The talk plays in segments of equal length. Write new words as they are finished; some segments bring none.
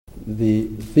The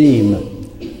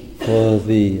theme for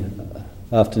the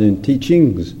afternoon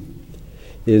teachings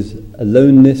is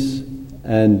Aloneness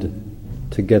and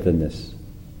Togetherness.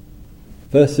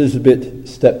 First, a little bit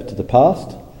step to the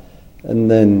past, and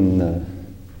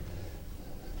then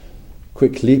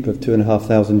quick leap of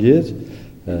 2,500 years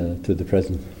to the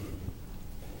present.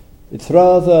 It's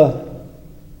rather,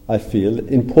 I feel,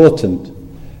 important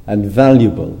and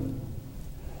valuable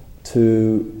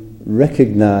to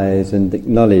recognize and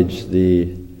acknowledge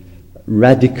the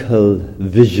radical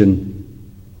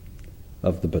vision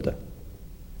of the Buddha.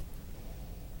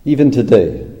 Even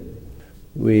today,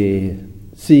 we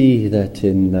see that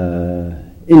in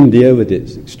India, with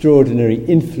its extraordinary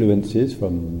influences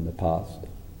from the past,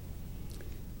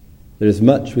 there is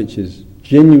much which is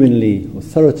genuinely,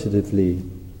 authoritatively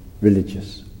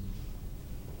religious.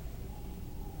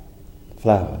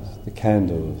 Flowers, the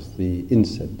candles, the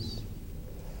incense,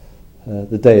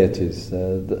 the deities,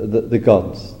 the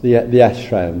gods, the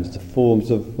ashrams, the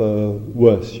forms of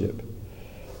worship.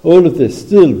 All of this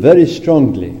still very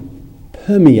strongly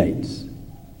permeates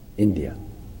India.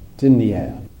 It's in the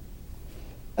air.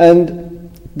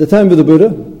 And the time of the Buddha,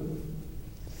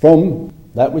 from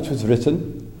that which was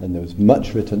written, and there was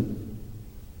much written,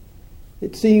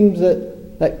 it seems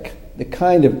that the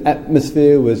kind of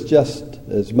atmosphere was just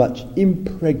as much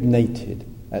impregnated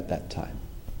at that time.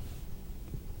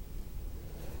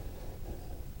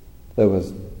 There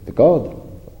was the God,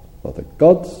 or the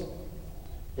gods.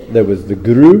 There was the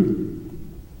Guru.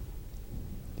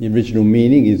 The original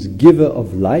meaning is giver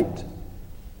of light.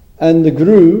 And the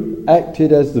Guru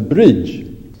acted as the bridge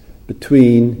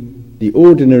between the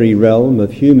ordinary realm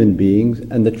of human beings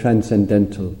and the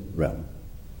transcendental realm.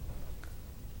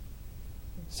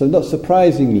 So not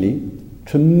surprisingly,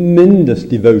 tremendous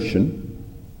devotion,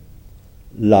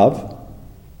 love,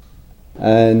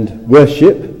 and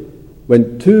worship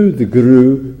went to the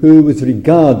Guru, who was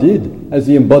regarded as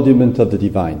the embodiment of the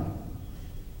divine.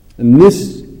 And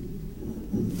this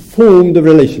formed a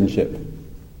relationship.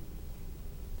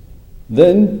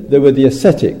 Then there were the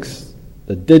ascetics,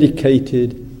 the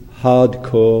dedicated,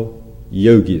 hardcore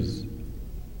yogis.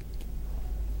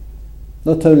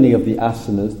 Not only of the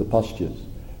asanas, the postures,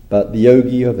 but the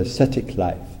yogi of ascetic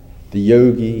life, the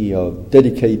yogi of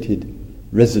dedicated,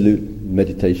 resolute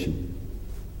meditation.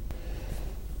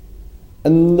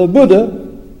 And the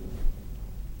Buddha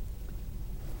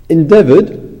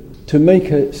endeavoured to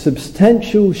make a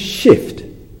substantial shift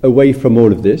away from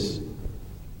all of this.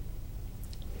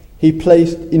 He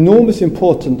placed enormous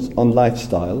importance on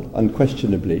lifestyle,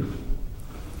 unquestionably,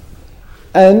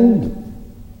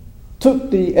 and took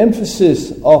the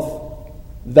emphasis of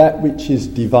that which is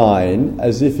divine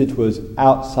as if it was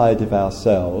outside of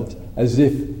ourselves, as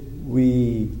if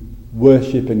we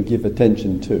worship and give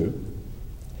attention to,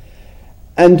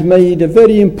 and made a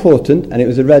very important, and it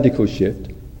was a radical shift.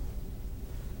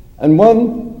 And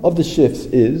one of the shifts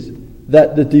is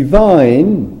that the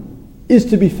divine is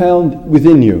to be found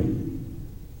within you.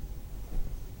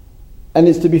 And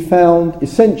it's to be found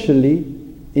essentially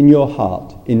in your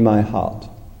heart, in my heart.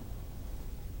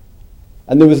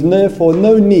 And there was therefore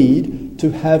no need to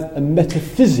have a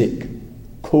metaphysic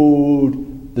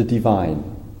called the divine.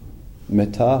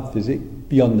 Metaphysic,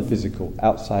 beyond the physical,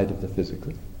 outside of the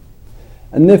physical.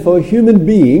 And therefore a human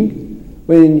being,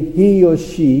 when he or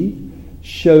she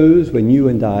shows, when you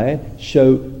and I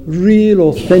show real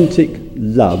authentic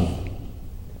love,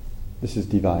 this is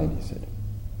divine, he said.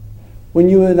 When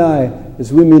you and I,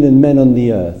 as women and men on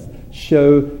the earth,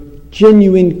 show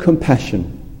genuine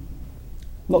compassion,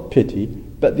 not pity,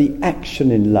 but the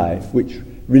action in life which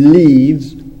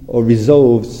relieves or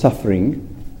resolves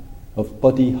suffering of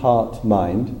body, heart,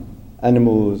 mind,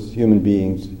 animals, human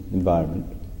beings, environment.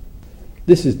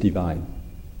 This is divine.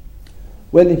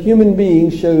 When a human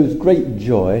being shows great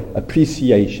joy,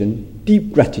 appreciation,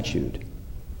 deep gratitude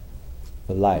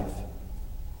for life,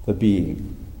 for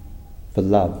being, for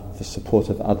love, for support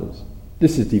of others,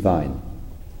 this is divine.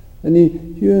 And the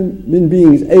human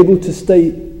being is able to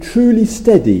stay truly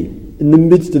steady in the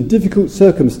midst of difficult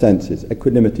circumstances,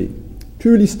 equanimity,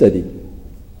 truly steady,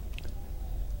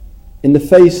 in the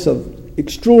face of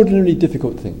extraordinarily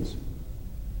difficult things,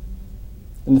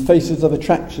 in the faces of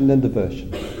attraction and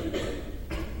aversion,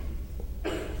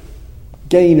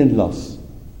 gain and loss,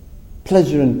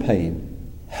 pleasure and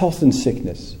pain, health and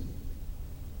sickness,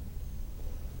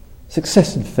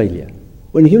 success and failure.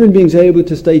 When a human being is able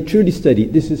to stay truly steady,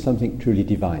 this is something truly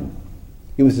divine.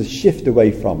 It was a shift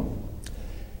away from.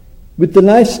 With the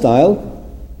lifestyle,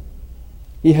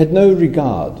 he had no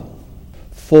regard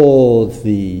for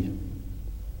the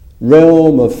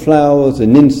realm of flowers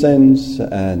and incense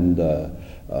and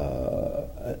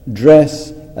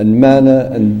dress and manner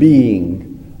and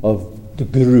being of the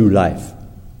guru life.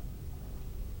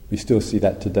 We still see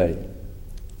that today.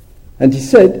 And he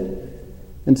said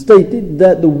and stated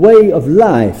that the way of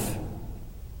life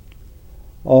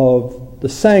of the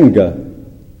Sangha,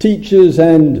 teachers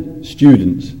and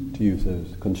students, to use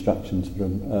those constructions for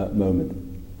a moment,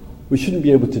 we shouldn't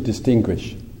be able to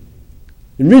distinguish.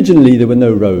 Originally there were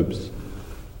no robes.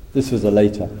 This was a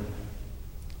later.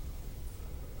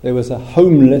 There was a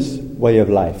homeless way of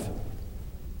life.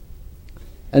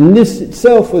 And this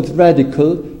itself was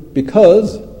radical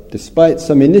because, despite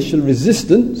some initial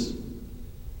resistance,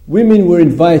 women were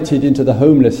invited into the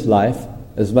homeless life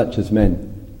as much as men.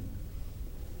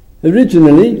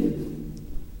 Originally,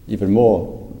 even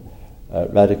more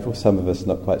radical, some of us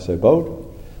not quite so bold,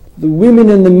 the women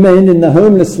and the men in the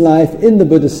homeless life in the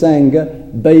Buddha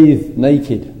Sangha bathed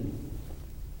naked,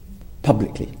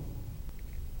 publicly.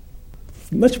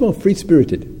 Much more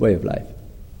free-spirited way of life.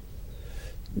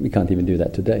 We can't even do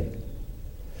that today.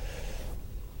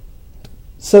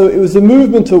 So it was a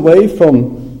movement away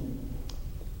from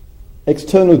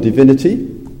external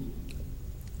divinity,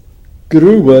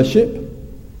 guru worship,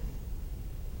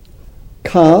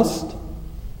 caste,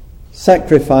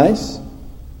 sacrifice,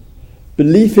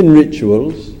 belief in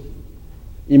rituals,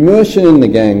 immersion in the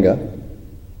Ganga,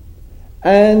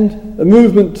 and a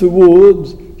movement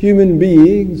towards human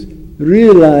beings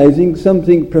realizing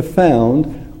something profound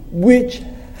which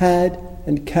had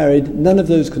and carried none of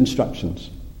those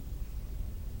constructions.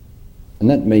 And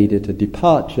that made it a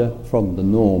departure from the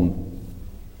norm.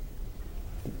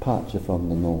 Departure from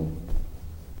the norm.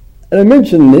 And I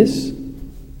mention this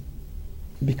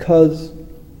because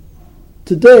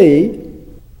today,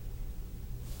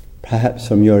 perhaps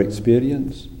from your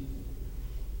experience,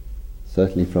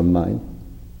 certainly from mine,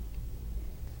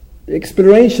 the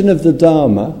exploration of the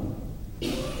Dharma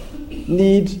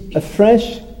needs a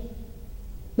fresh,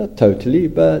 not totally,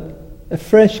 but a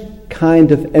fresh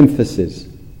kind of emphasis.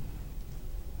 And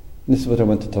this is what I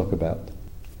want to talk about.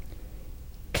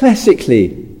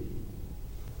 Classically,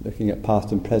 looking at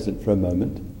past and present for a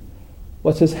moment,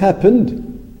 what has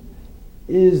happened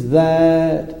is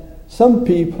that some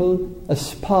people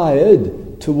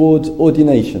aspired towards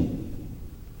ordination,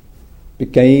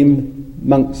 became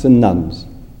monks and nuns,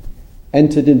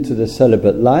 entered into the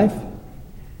celibate life,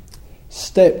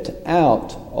 stepped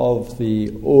out of the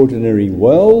ordinary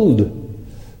world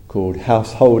called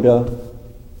householder,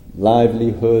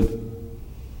 livelihood,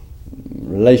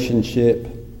 relationship,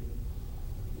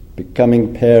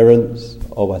 becoming parents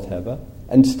or whatever,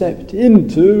 and stepped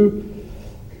into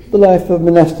the life of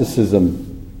monasticism.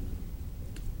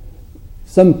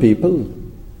 Some people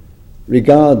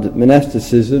regard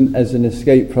monasticism as an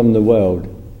escape from the world.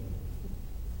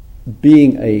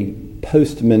 Being a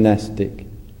post-monastic,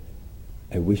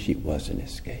 I wish it was an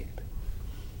escape.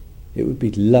 It would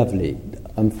be lovely.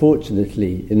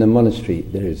 Unfortunately, in the monastery,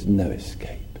 there is no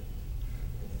escape.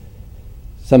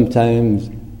 Sometimes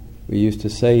we used to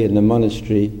say in the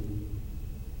monastery,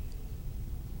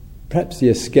 perhaps the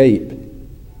escape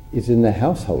is in the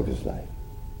householder's life.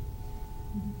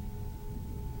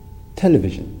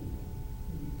 Television.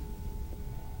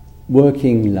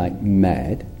 Working like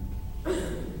mad.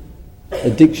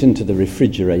 Addiction to the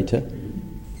refrigerator.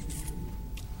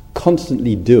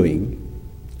 Constantly doing.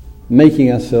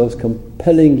 Making ourselves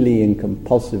compellingly and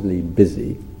compulsively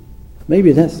busy.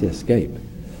 Maybe that's the escape.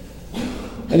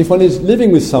 And if one is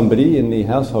living with somebody in the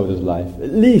householder's life,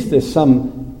 at least there's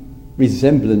some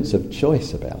resemblance of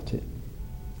choice about it.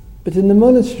 But in the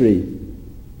monastery,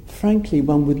 frankly,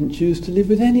 one wouldn't choose to live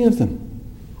with any of them.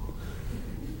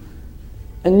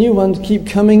 And new ones keep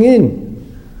coming in.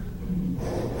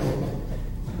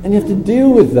 And you have to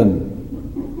deal with them.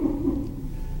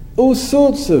 All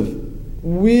sorts of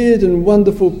weird and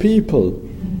wonderful people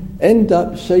end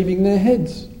up shaving their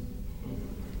heads.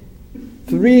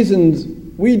 For reasons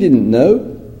we didn't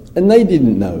know, and they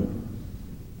didn't know.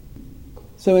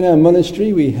 So in our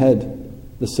monastery we had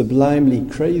the sublimely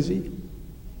crazy,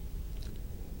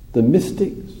 the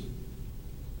mystics,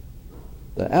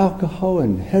 the alcohol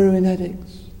and heroin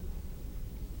addicts,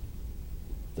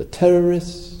 the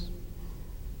terrorists,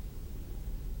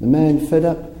 the man fed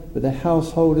up with the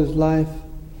householder's life,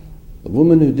 the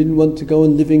woman who didn't want to go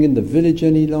on living in the village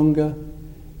any longer.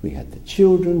 We had the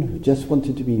children who just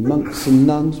wanted to be monks and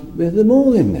nuns. We had them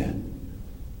all in there.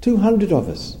 200 of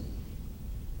us.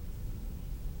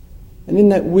 And in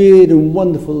that weird and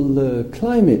wonderful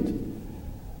climate,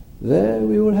 there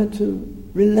we all had to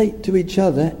relate to each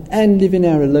other and live in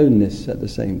our aloneness at the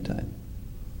same time.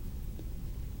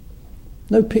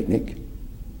 No picnic.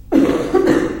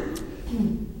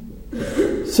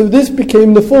 So this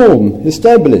became the form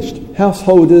established,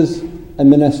 householders and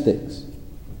monastics.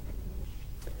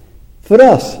 For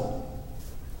us,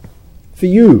 for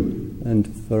you and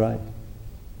for I.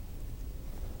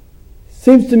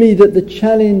 Seems to me that the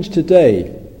challenge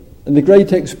today and the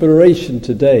great exploration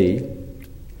today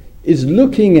is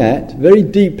looking at very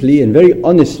deeply and very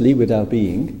honestly with our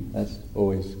being, as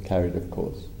always carried of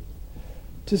course,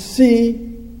 to see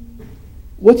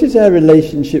what is our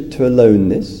relationship to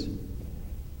aloneness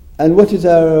and what is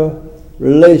our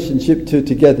relationship to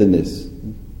togetherness.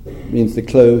 It means the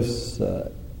close,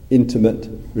 intimate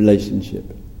relationship.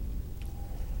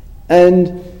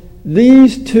 And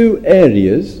these two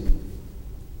areas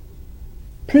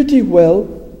pretty well,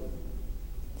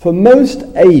 for most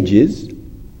ages,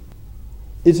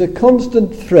 is a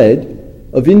constant thread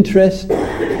of interest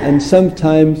and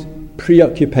sometimes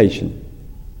preoccupation.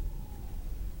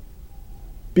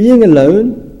 Being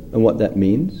alone, and what that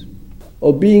means,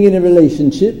 or being in a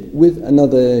relationship with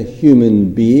another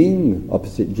human being,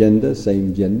 opposite gender,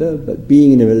 same gender, but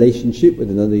being in a relationship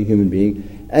with another human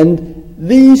being. And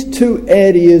these two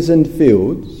areas and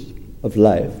fields of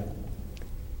life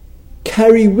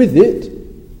carry with it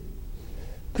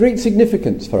great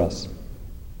significance for us.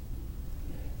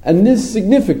 And this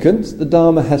significance the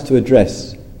Dharma has to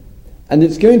address. And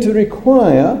it's going to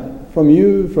require from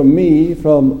you, from me,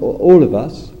 from all of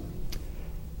us,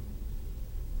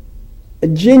 a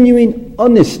genuine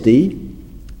honesty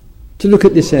to look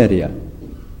at this area.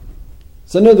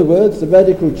 So in other words, the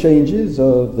radical changes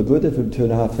of the Buddha from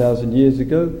 2,500 years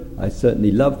ago, I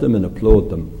certainly love them and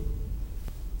applaud them.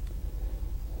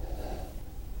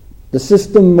 The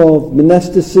system of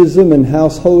monasticism and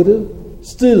householder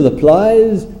still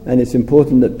applies, and it's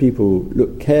important that people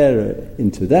look care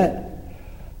into that.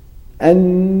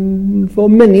 And for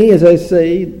many, as I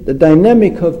say, the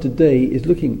dynamic of today is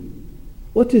looking,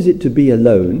 what is it to be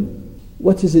alone?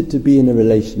 What is it to be in a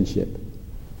relationship?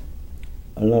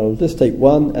 And I'll just take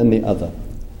one and the other.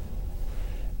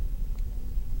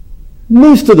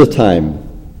 Most of the time,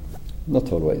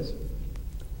 not always,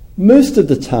 most of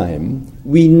the time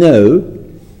we know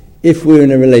if we're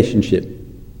in a relationship.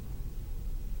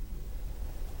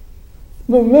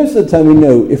 Well, most of the time we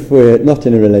know if we're not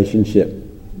in a relationship.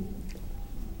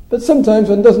 But sometimes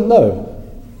one doesn't know.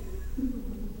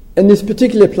 And this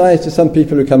particularly applies to some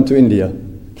people who come to India.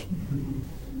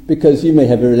 Because you may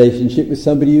have a relationship with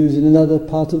somebody who's in another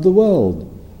part of the world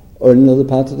or in another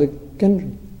part of the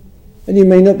country. And you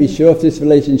may not be sure if this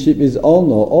relationship is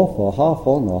on or off or half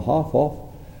on or half off.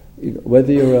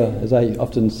 Whether you're, as I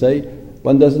often say,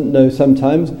 one doesn't know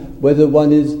sometimes whether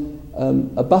one is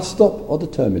a bus stop or the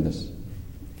terminus,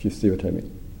 if you see what I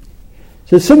mean.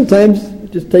 So sometimes,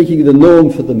 just taking the norm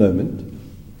for the moment,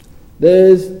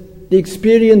 there's the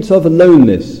experience of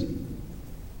aloneness.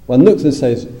 One looks and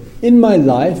says, in my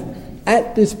life,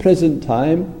 at this present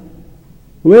time,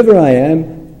 whoever I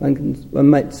am, one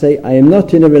might say, I am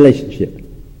not in a relationship,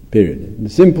 period. The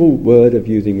simple word of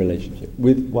using relationship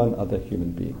with one other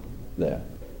human being there.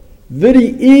 Very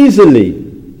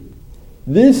easily,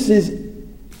 this is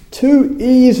too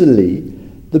easily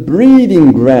the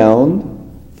breeding ground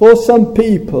for some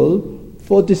people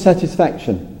for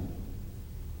dissatisfaction.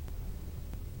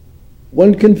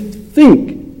 One can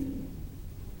think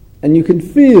and you can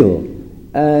feel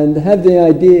and have the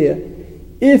idea,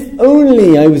 if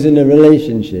only I was in a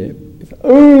relationship, if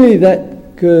only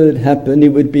that could happen, it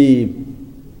would be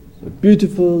so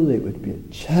beautiful, it would be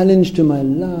a challenge to my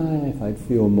life, I'd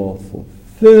feel more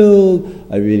fulfilled,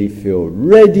 I really feel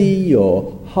ready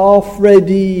or half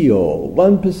ready or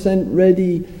 1%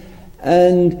 ready,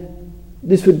 and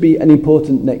this would be an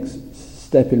important next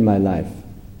step in my life.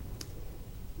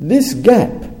 This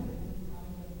gap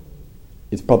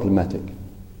is problematic.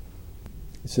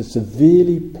 It's a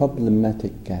severely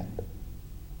problematic gap.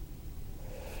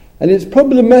 And it's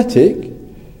problematic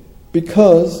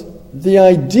because the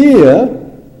idea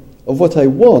of what I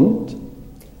want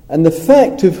and the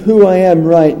fact of who I am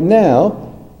right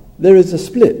now, there is a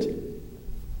split.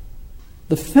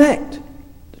 The fact,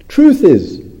 the truth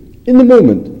is, in the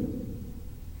moment,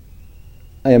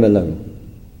 I am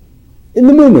alone. In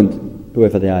the moment,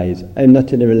 whoever the I is, I am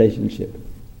not in a relationship.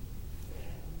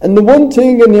 And the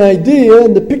wanting and the idea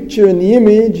and the picture and the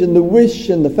image and the wish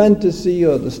and the fantasy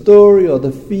or the story or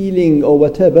the feeling or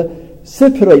whatever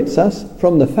separates us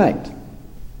from the fact.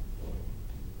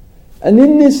 And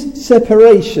in this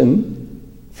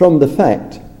separation from the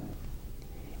fact,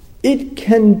 it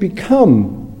can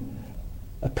become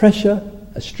a pressure,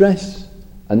 a stress,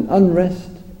 an unrest,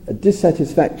 a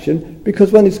dissatisfaction,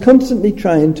 because one is constantly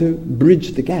trying to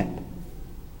bridge the gap.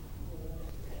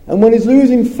 And one is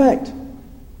losing fact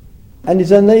and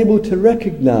is unable to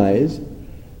recognize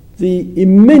the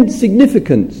immense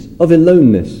significance of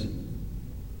aloneness.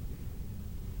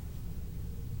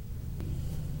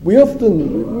 We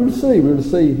will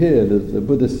see here that the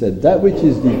Buddha said, that which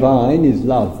is divine is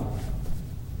love.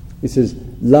 He says,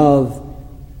 love,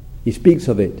 he speaks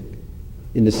of it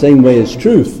in the same way as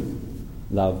truth,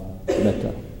 love,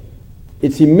 metta.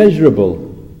 It's immeasurable.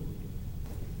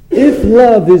 If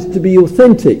love is to be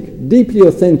authentic, deeply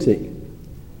authentic,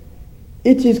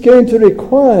 it is going to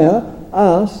require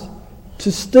us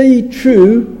to stay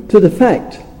true to the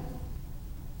fact.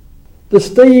 The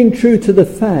staying true to the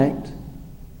fact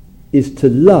is to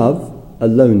love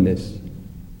aloneness,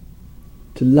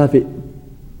 to love it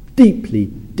deeply,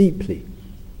 deeply,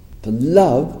 to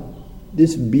love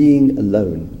this being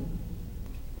alone.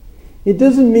 It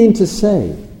doesn't mean to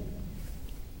say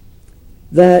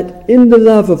that in the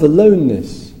love of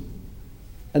aloneness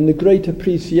and the great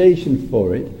appreciation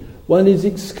for it, one is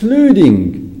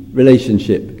excluding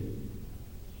relationship.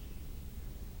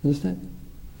 Understand?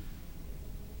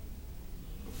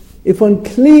 If one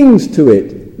clings to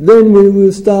it, then we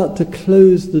will start to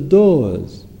close the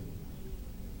doors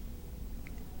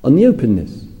on the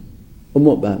openness, on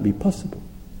what might be possible.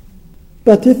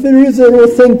 But if there is an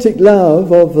authentic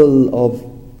love of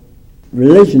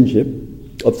relationship,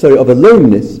 of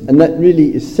aloneness, and that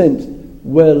really is sent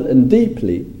well and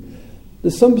deeply,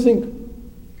 there's something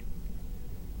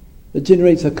that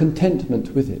generates a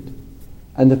contentment with it,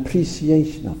 and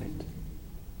appreciation of it.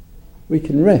 We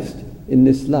can rest in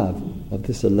this love of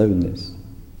this aloneness.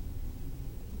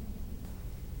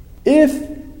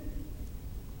 If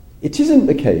it isn't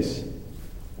the case,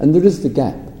 and there is the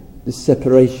gap, this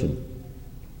separation,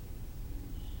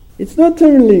 it's not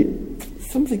only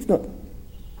something's not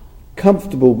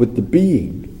comfortable with the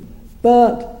being,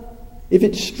 but if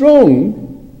it's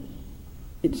strong,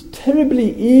 it's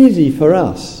terribly easy for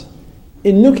us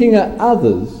in looking at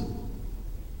others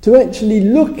to actually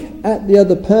look at the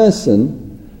other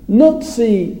person, not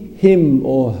see him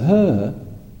or her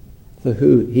for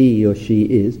who he or she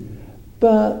is,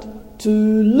 but to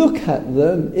look at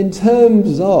them in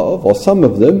terms of, or some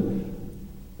of them,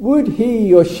 would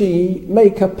he or she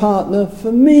make a partner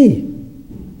for me?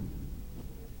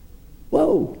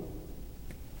 Whoa.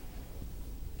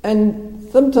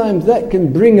 And sometimes that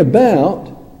can bring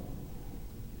about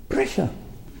pressure,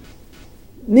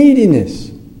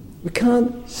 neediness. We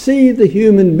can't see the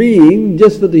human being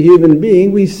just for the human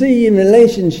being. We see in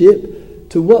relationship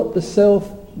to what the self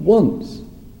wants.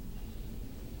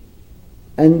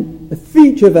 And a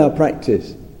feature of our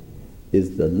practice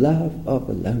is the love of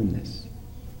aloneness.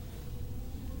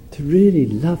 To really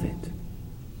love it.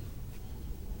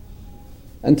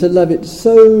 And to love it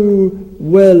so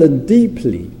well and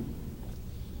deeply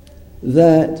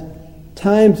that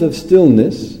times of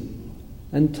stillness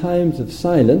and times of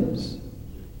silence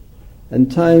and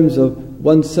times of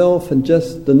oneself and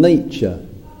just the nature,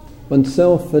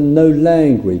 oneself and no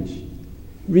language,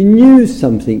 renews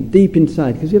something deep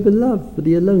inside, because you have a love for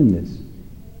the aloneness,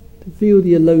 to feel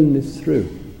the aloneness through.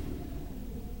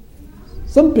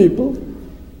 Some people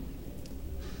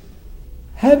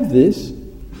have this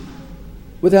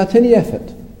without any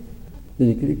effort. Then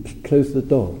you can close the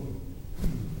door.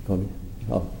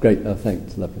 Oh, great, oh,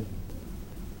 thanks, lovely.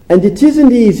 And it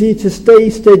isn't easy to stay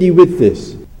steady with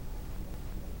this.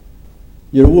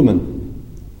 You're a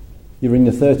woman. You're in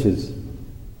your 30s.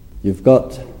 You've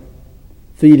got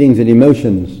feelings and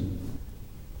emotions.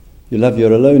 You love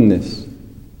your aloneness.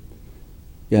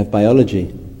 You have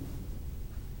biology.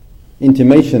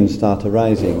 Intimations start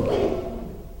arising.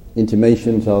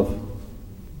 Intimations of,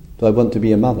 do I want to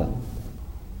be a mother?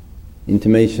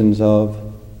 Intimations of,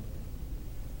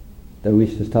 do I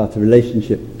wish to start a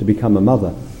relationship to become a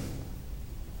mother?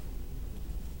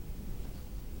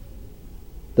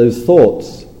 Those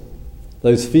thoughts,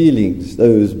 those feelings,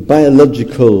 those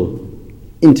biological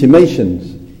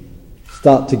intimations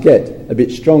start to get a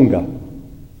bit stronger.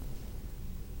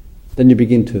 Then you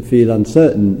begin to feel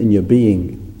uncertain in your being.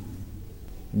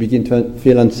 You begin to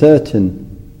feel uncertain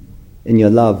in your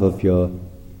love of your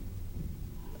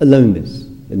aloneness,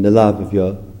 in the love of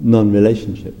your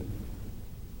non-relationship.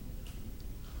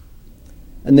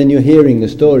 And then you're hearing the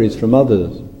stories from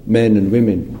others, men and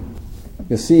women.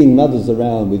 You're seeing mothers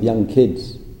around with young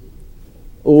kids,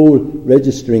 all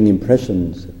registering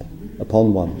impressions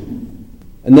upon one.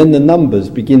 And then the numbers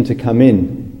begin to come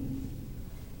in.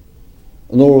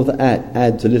 And all of that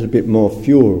adds a little bit more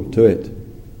fuel to it.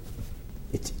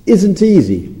 It isn't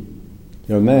easy.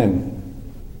 You're a man.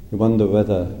 You wonder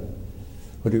whether,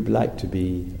 would it be like to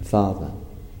be a father?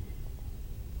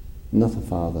 Not a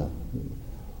father.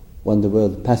 wonder, well,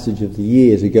 the passage of the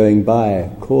years are going by,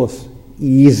 of course,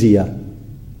 easier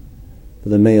for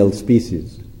the male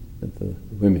species than for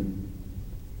women,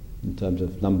 in terms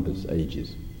of numbers,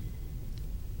 ages.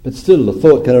 But still, the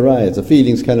thought can arise, the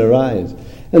feelings can arise,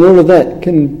 and all of that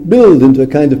can build into a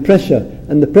kind of pressure,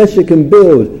 and the pressure can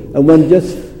build, and one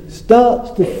just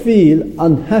starts to feel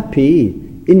unhappy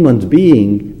in one's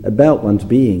being, about one's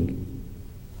being.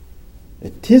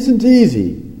 It isn't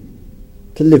easy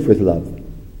to live with love.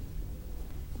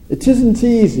 It isn't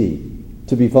easy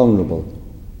to be vulnerable.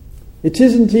 It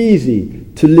isn't easy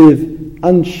to live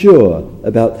unsure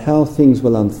about how things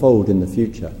will unfold in the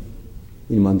future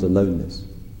in one's aloneness.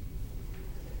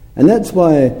 And that's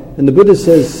why, and the Buddha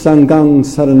says, Sanghang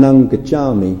Saranang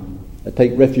Gacchami, I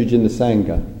take refuge in the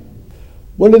Sangha.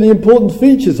 One of the important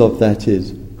features of that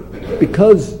is,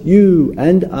 because you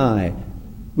and I,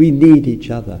 we need each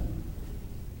other.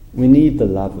 We need the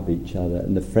love of each other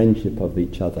and the friendship of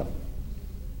each other.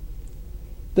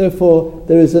 Therefore,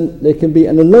 there can be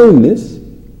an aloneness,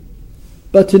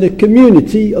 but in a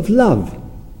community of love.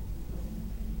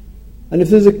 And if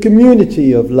there's a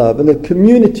community of love and a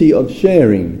community of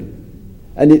sharing,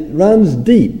 and it runs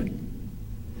deep,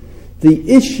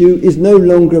 the issue is no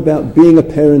longer about being a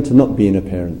parent or not being a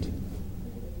parent,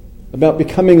 about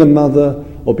becoming a mother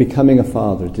or becoming a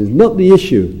father. It is not the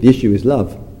issue. The issue is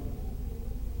love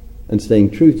and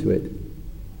staying true to it.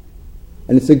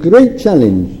 And it's a great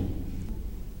challenge.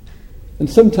 And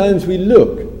sometimes we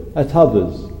look at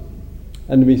others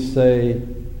and we say,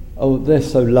 oh, they're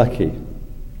so lucky.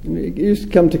 It used to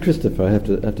come to Christopher, I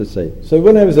have to say. So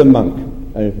when I was a monk,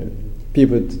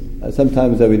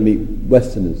 sometimes I would meet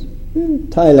Westerners in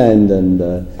Thailand and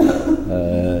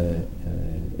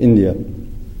India.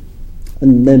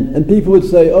 And people would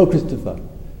say, oh, Christopher,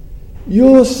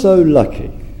 you're so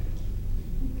lucky.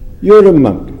 You're a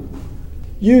monk.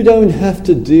 You don't have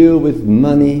to deal with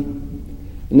money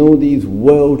and all these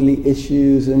worldly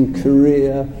issues and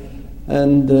career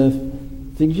and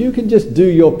things. You can just do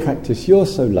your practice. You're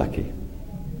so lucky.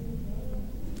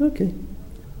 Okay.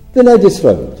 Then I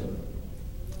disrobed.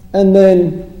 And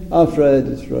then, after I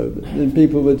disrobed, then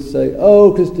people would say,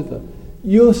 oh, Christopher,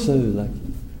 you're so lucky.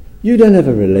 You don't have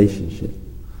a relationship.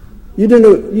 You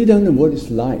don't know what it's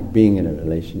like being in a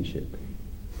relationship.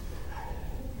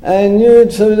 And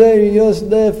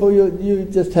therefore you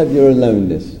just have your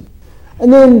aloneness.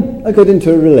 And then I got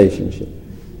into a relationship.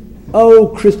 Oh,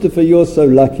 Christopher, you're so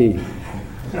lucky.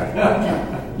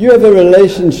 You have a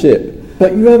relationship,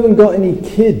 but you haven't got any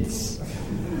kids.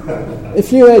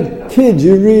 If you had kids,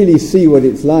 you really see what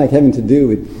it's like having to do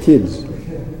with kids.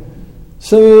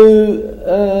 So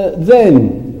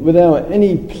then, without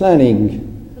any planning,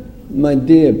 my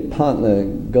dear partner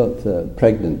got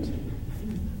pregnant.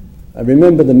 I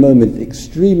remember the moment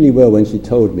extremely well when she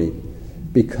told me,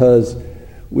 because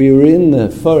we were in the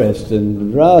forest,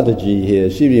 and Radhaji here,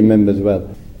 she remembers well,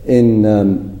 in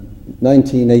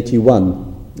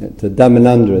 1981 at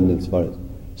Dhammananda in this forest.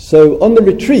 So on the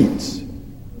retreats,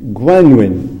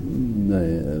 Guanyin,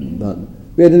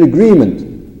 we had an agreement.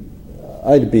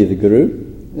 I'd be the guru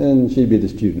and she'd be the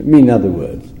student. In other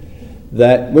words,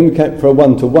 that when we came for a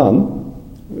one-to-one,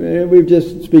 we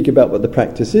just speak about what the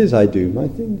practice is. I do my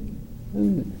thing.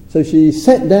 And so she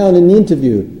sat down in the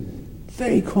interview,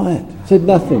 very quiet, said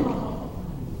nothing.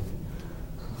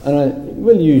 And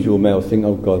the usual male thing,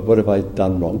 oh God, what have I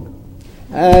done wrong?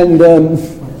 And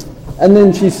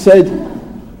then she said,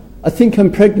 I think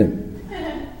I'm pregnant.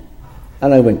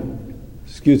 And I went,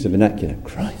 excuse the vernacular,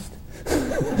 Christ.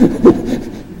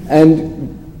 And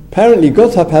apparently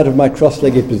got up out of my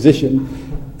cross-legged position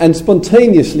and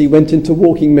spontaneously went into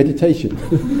walking meditation.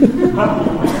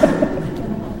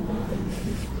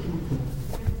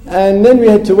 And then we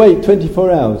had to wait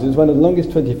 24 hours. It was one of the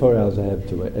longest 24 hours I had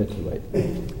to wait.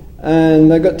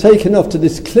 And I got taken off to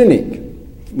this clinic.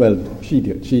 Well, she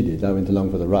did. I went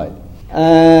along for the ride.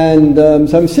 And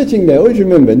so I'm sitting there, always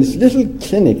remember, in this little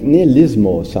clinic near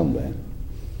Lismore somewhere,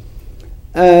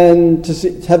 and to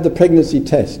have the pregnancy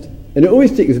test. And it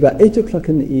always took, it was about 8 o'clock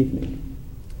in the evening.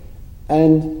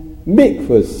 And Mick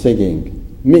was singing,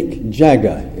 Mick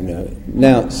Jagger,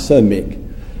 now Sir Mick.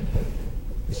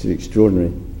 This is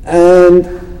extraordinary. And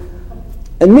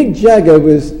Mick Jagger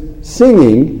was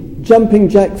singing Jumping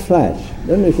Jack Flash. I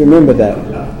don't know if you remember that.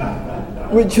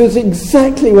 Which was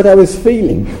exactly what I was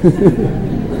feeling.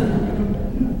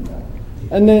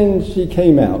 And then she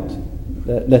came out,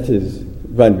 that is,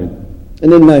 running.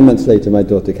 And then 9 months later, my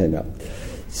daughter came out.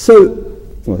 So,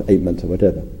 8 months or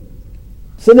whatever.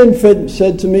 So then Fred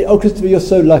said to me, oh, Christopher, you're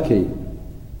so lucky.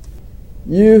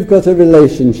 You've got a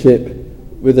relationship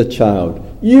with a child.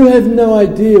 You have no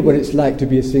idea what it's like to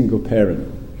be a single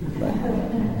parent.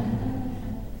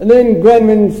 And then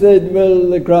Gwenwyn said, well,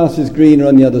 the grass is greener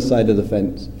on the other side of the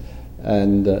fence.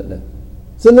 And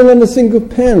so then I'm a single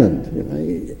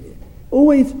parent,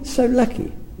 always so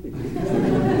lucky.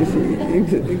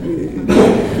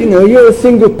 You're a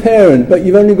single parent, but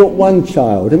you've only got one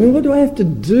child. I mean, what do I have to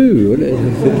do?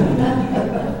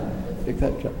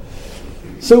 Etc.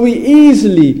 So we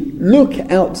easily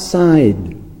look outside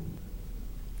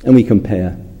and we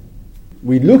compare.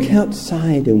 We look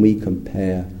outside and we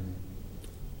compare.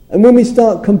 And when we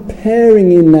start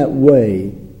comparing in that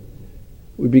way,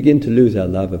 we begin to lose our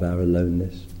love of our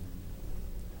aloneness.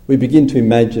 We begin to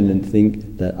imagine and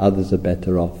think that others are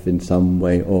better off in some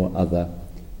way or other.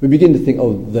 We begin to think,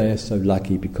 oh, they're so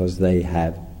lucky because they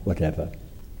have whatever.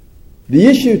 The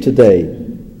issue today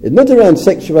is not around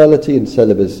sexuality and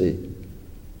celibacy.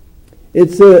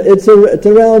 It's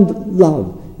around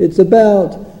love. It's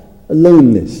about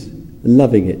aloneness and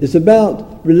loving it. It's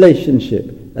about relationship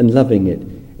and loving it.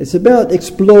 It's about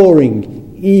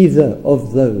exploring either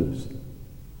of those,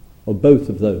 or both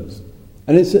of those.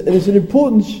 And it's an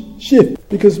important shift,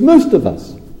 because most of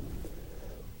us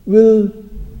will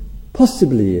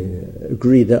possibly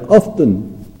agree that often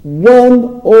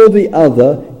one or the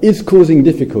other is causing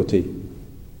difficulty.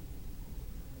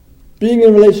 Being in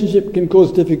a relationship can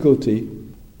cause difficulty.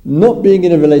 Not being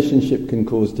in a relationship can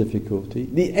cause difficulty.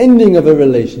 The ending of a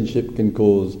relationship can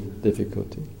cause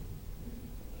difficulty.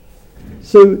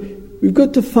 So we've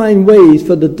got to find ways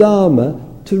for the Dharma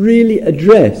to really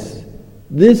address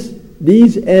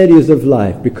these areas of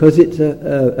life, because it's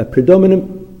a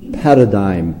predominant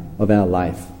paradigm of our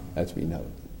life as we know it.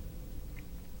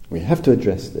 We have to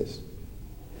address this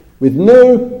with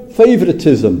no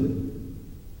favoritism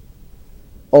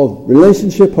of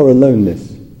relationship or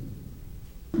aloneness,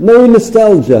 no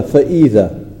nostalgia for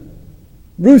either,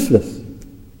 ruthless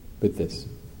with this,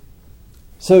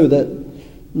 so that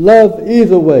love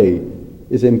either way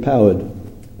is empowered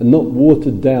and not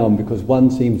watered down because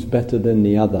one seems better than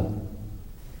the other.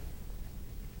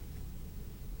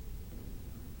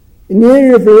 In the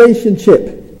area of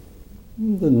relationship,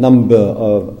 the number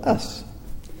of us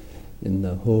in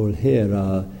the hall here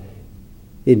are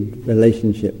in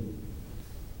relationship.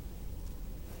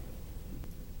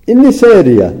 In this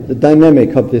area, the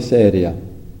dynamic of this area,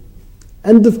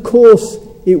 and of course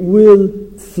it will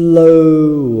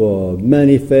flow or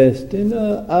manifest in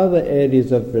other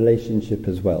areas of relationship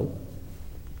as well.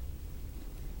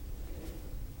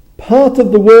 Part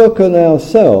of the work on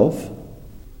ourselves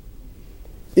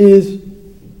is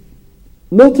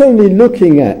not only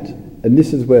looking at, and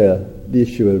this is where the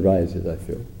issue arises, I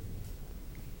feel.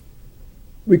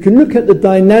 We can look at the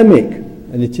dynamic,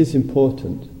 and it is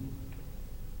important,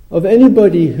 of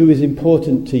anybody who is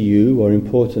important to you or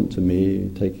important to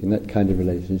me, taking that kind of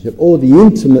relationship, or the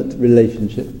intimate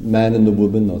relationship, man and the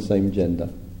woman or same gender.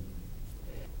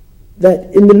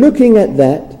 That in the looking at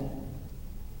that,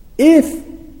 if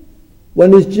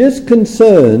one is just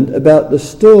concerned about the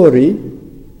story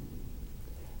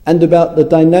and about the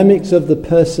dynamics of the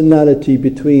personality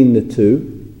between the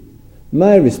two,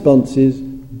 my response is,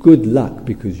 good luck,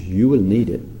 because you will need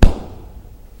it.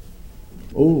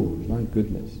 Oh, my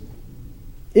goodness.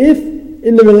 If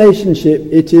in the relationship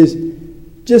it is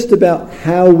just about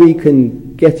how we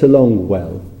can get along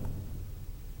well,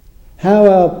 how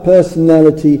our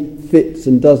personality fits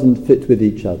and doesn't fit with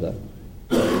each other,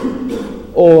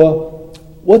 or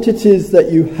what it is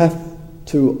that you have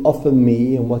to offer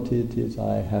me and what it is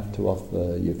I have to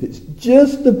offer you, if it's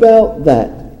just about that,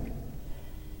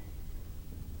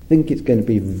 I think it's going to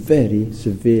be very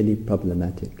severely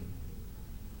problematic.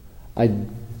 I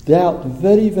doubt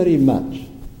very, very much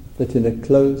that in a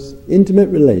close, intimate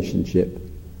relationship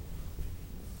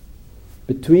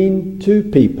between two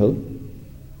people,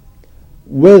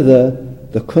 whether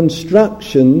the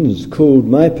constructions called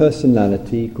my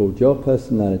personality, called your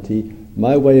personality,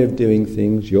 my way of doing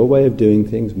things, your way of doing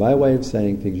things, my way of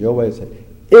saying things, your way of saying,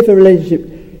 if a relationship,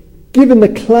 given the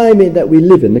climate that we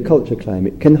live in, the culture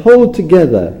climate, can hold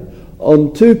together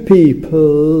on two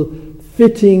people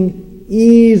fitting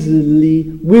easily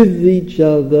with each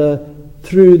other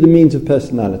through the means of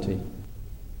personality.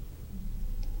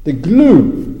 The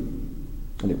glue,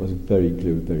 and it was very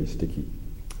glue, very sticky,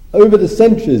 over the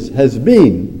centuries has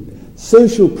been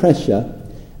social pressure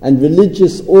and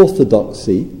religious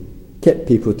orthodoxy kept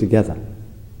people together.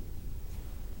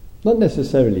 Not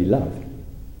necessarily love.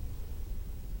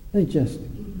 They just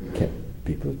kept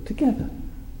people together.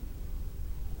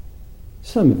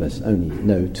 Some of us only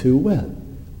know too well.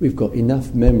 We've got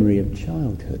enough memory of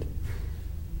childhood.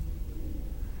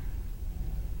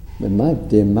 When my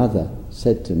dear mother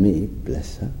said to me,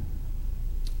 bless her,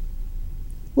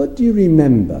 what do you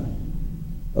remember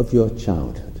of your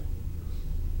childhood?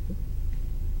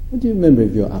 What do you remember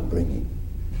of your upbringing?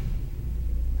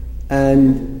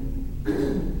 And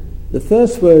the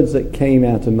first words that came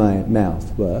out of my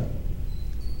mouth were,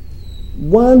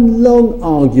 one long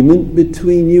argument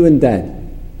between you and Dad.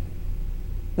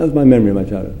 That was my memory of my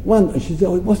childhood. She said,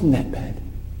 it wasn't that bad.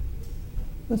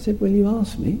 I said, well, you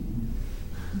asked me.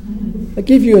 I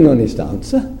give you an honest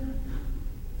answer.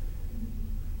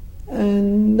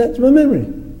 And that's my memory.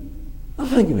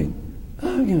 Arguing,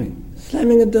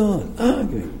 slamming a door,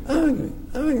 arguing.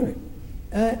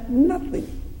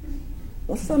 Nothing.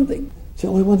 Or something.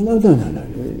 So I went, no.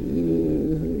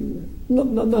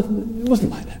 Nothing. It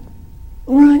wasn't like that.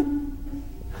 All right.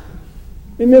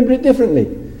 Remember it differently.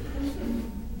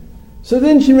 So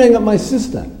then she rang up my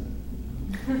sister.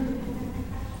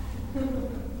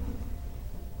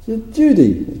 She said,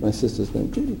 Judy, that's my sister's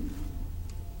name, Judy.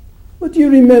 What do you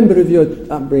remember of your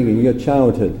upbringing, your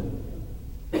childhood?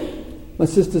 My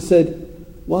sister said,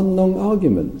 one long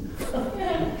argument.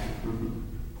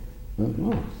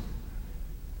 Oh.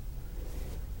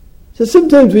 So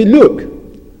sometimes we look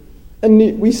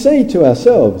and we say to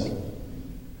ourselves,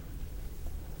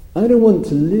 I don't want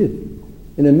to live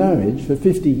in a marriage for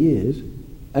 50 years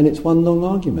and it's one long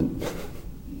argument.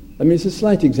 I mean, it's a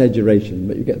slight exaggeration,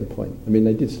 but you get the point. I mean,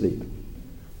 they did sleep.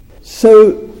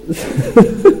 So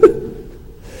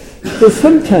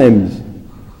sometimes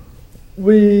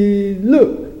we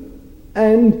look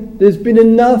and there's been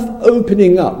enough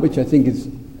opening up, which I think is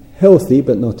healthy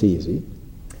but not easy,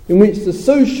 in which the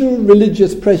social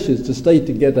religious pressures to stay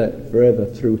together forever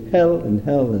through hell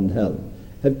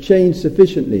have changed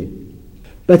sufficiently.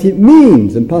 But it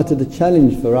means, and part of the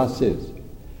challenge for us is,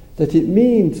 that it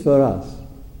means for us,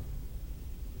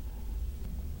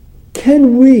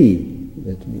 can we,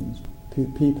 that means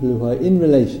people who are in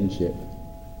relationship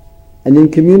and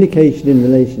in communication in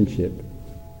relationship,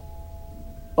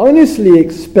 honestly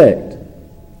expect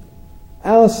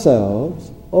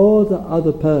ourselves or the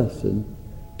other person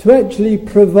to actually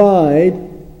provide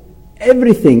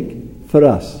everything for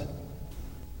us?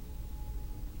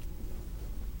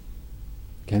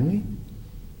 Can we?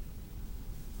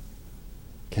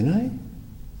 Can I?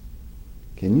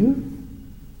 Can you?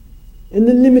 In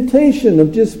the limitation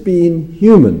of just being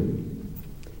human,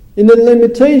 in the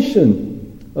limitation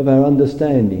of our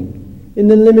understanding, in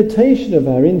the limitation of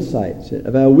our insights,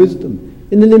 of our wisdom,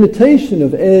 in the limitation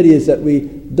of areas that we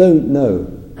don't know,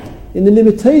 in the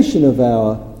limitation of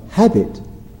our habit,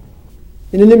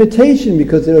 in the limitation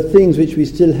because there are things which we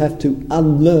still have to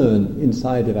unlearn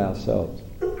inside of ourselves,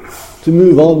 to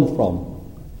move on from.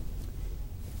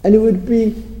 And it would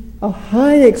be a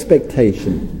high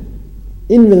expectation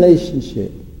in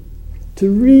relationship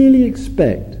to really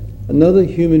expect another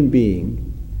human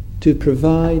being to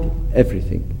provide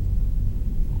everything.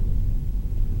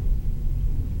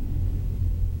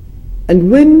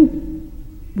 And when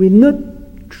we're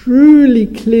not truly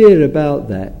clear about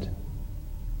that,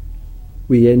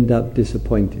 we end up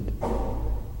disappointed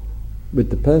with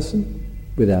the person,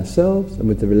 with ourselves, and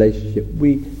with the relationship.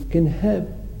 We can have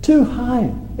too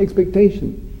high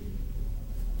expectation.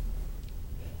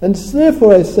 And so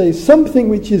therefore I say something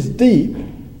which is deep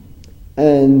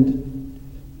and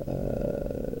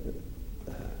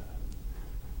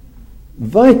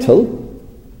vital,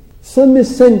 some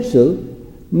essential,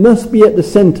 must be at the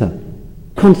centre,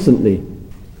 constantly.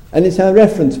 And it's our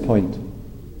reference point.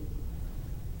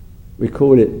 We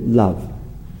call it love.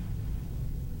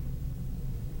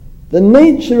 The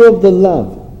nature of the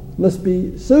love must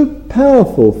be so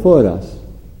powerful for us,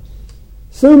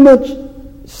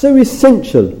 so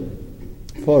essential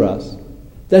for us,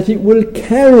 that it will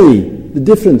carry the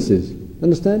differences.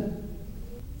 Understand?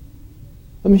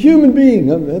 I'm a human being,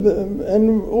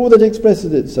 and all that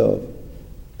expresses itself.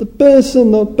 The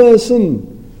person or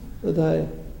person that I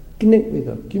connect with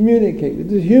or communicate with,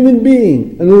 the human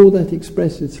being, and all that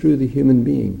expresses through the human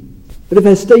being. But if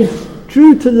I stay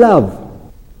true to love,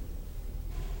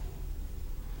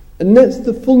 and that's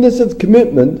the fullness of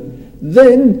commitment,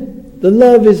 then the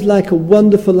love is like a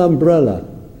wonderful umbrella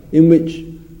in which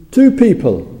two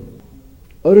people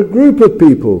or a group of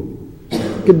people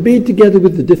can be together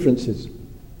with the differences,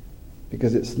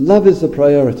 because it's love is the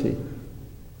priority.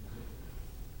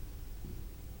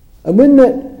 And when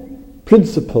that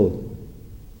principle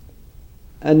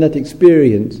and that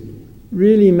experience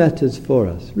really matters for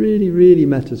us, really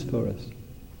matters for us,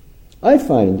 I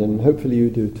find, and hopefully you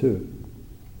do too,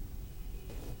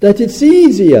 that it's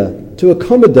easier to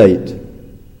accommodate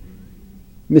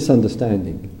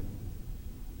misunderstanding.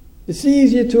 It's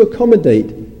easier to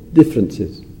accommodate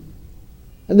differences.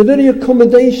 And the very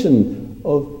accommodation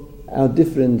of our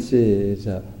differences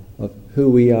of who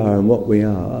we are and what we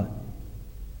are,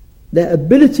 their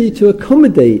ability to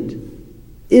accommodate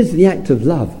is the act of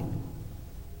love.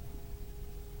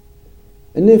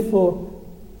 And therefore,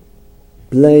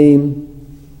 blame,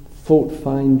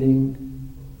 fault-finding,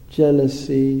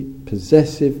 jealousy,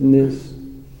 possessiveness,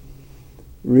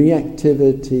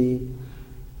 reactivity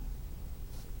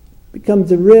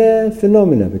becomes a rare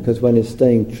phenomenon because one is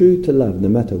staying true to love no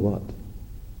matter what.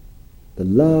 The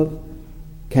love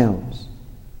counts.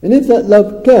 And if that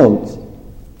love counts,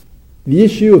 the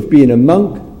issue of being a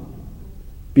monk,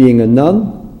 being a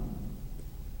nun,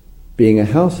 being a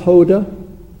householder,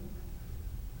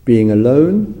 being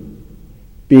alone,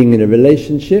 being in a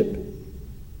relationship,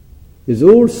 is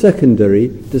all secondary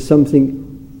to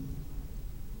something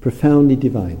profoundly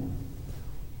divine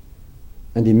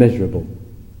and immeasurable.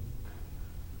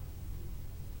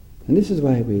 And this is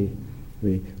why we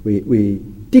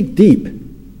dig deep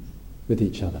with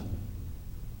each other.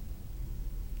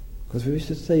 Because we wish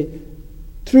to stay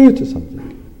true to something.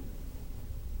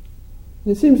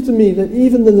 And it seems to me that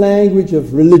even the language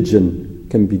of religion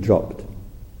can be dropped.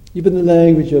 Even the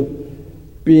language of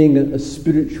being a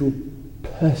spiritual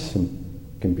person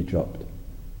can be dropped.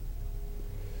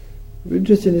 We're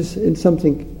interested in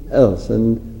something else.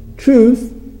 And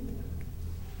truth,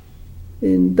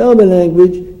 in Dharma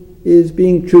language, is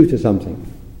being true to something.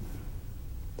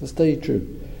 To stay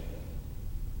true.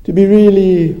 To be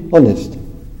really honest.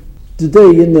 Today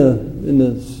in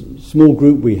the small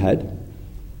group we had,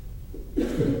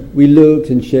 we looked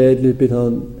and shared a little bit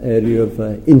on area of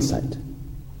insight.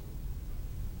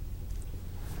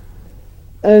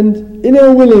 And in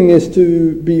our willingness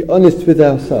to be honest with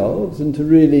ourselves and to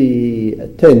really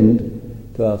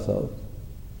attend to ourselves,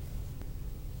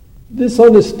 this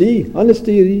honesty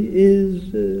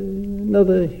is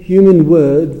another human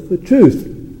word for truth.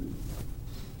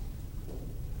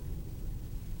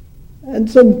 And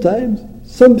sometimes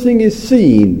something is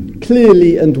seen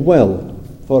clearly and well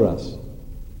for us.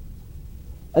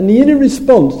 And the inner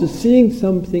response to seeing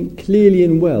something clearly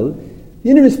and well, the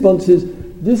inner response is,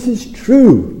 this is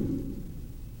true.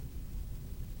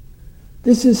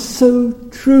 This is so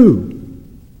true.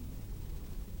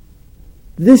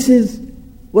 This is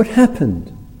what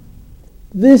happened.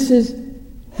 This is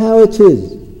how it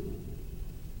is.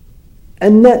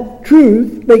 And that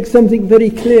truth makes something very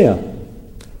clear.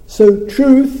 So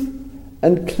truth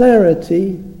and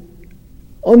clarity,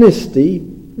 honesty,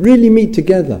 really meet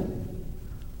together.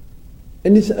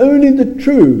 And it's only the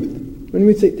truth, when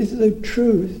we say, this is so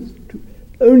true, this is true,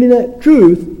 only that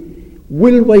truth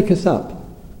will wake us up.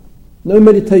 No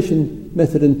meditation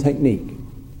method and technique.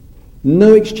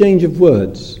 No exchange of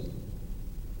words.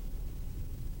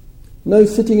 No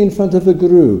sitting in front of a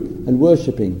guru and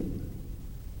worshipping.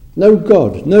 No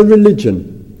God, no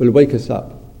religion will wake us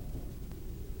up.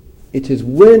 It is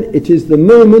the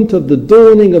moment of the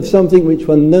dawning of something which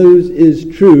one knows is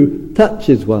true,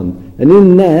 touches one. And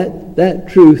in that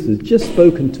truth has just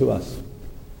spoken to us.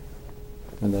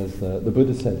 And as the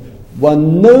Buddha said,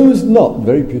 one knows not,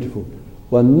 very beautiful,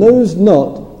 one knows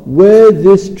not where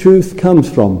this truth comes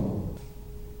from.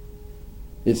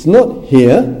 It's not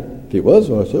here. If it was,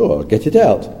 well, I'll get it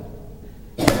out.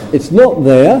 It's not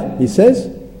there, he says,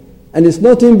 and it's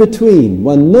not in between.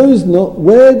 One knows not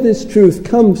where this truth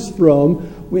comes from,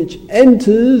 which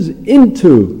enters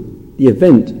into the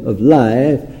event of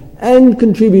life and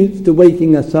contributes to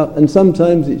waking us up. And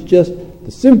sometimes it's just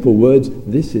the simple words,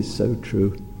 this is so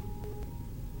true.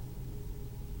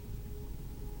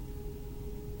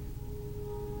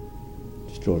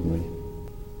 Extraordinary.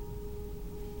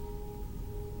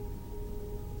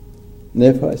 And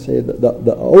therefore I say that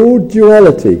the old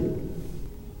duality,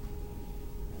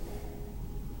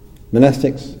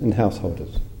 monastics and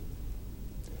householders,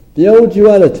 the old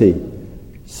duality,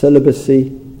 celibacy,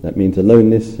 that means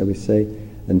aloneness, shall we say,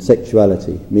 and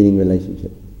sexuality, meaning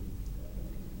relationship.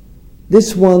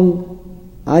 This one,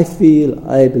 I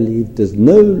believe, does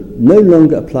no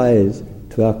longer applies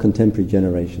to our contemporary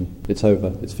generation. It's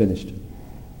over, it's finished.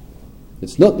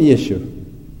 It's not the issue.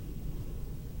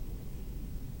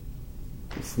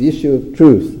 It's the issue of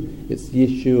truth. It's the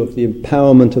issue of the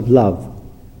empowerment of love.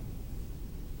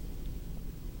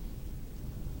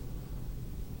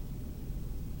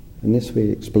 And this we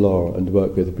explore and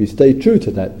work with. If we stay true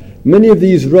to that, many of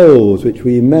these roles which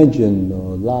we imagine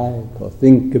or like or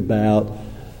think about,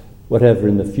 whatever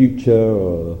in the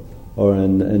future or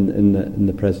in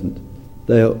the present,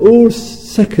 they are all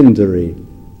secondary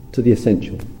to the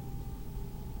essential.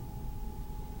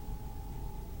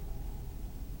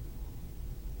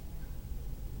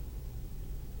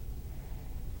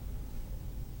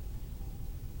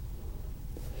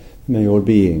 May all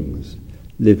beings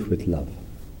live with love.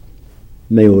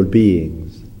 May all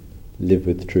beings live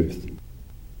with truth.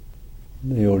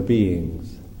 May all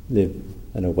beings live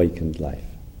an awakened life.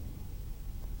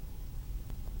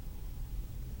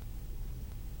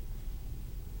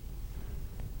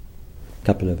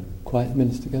 Couple of quiet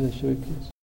minutes together, shall we please?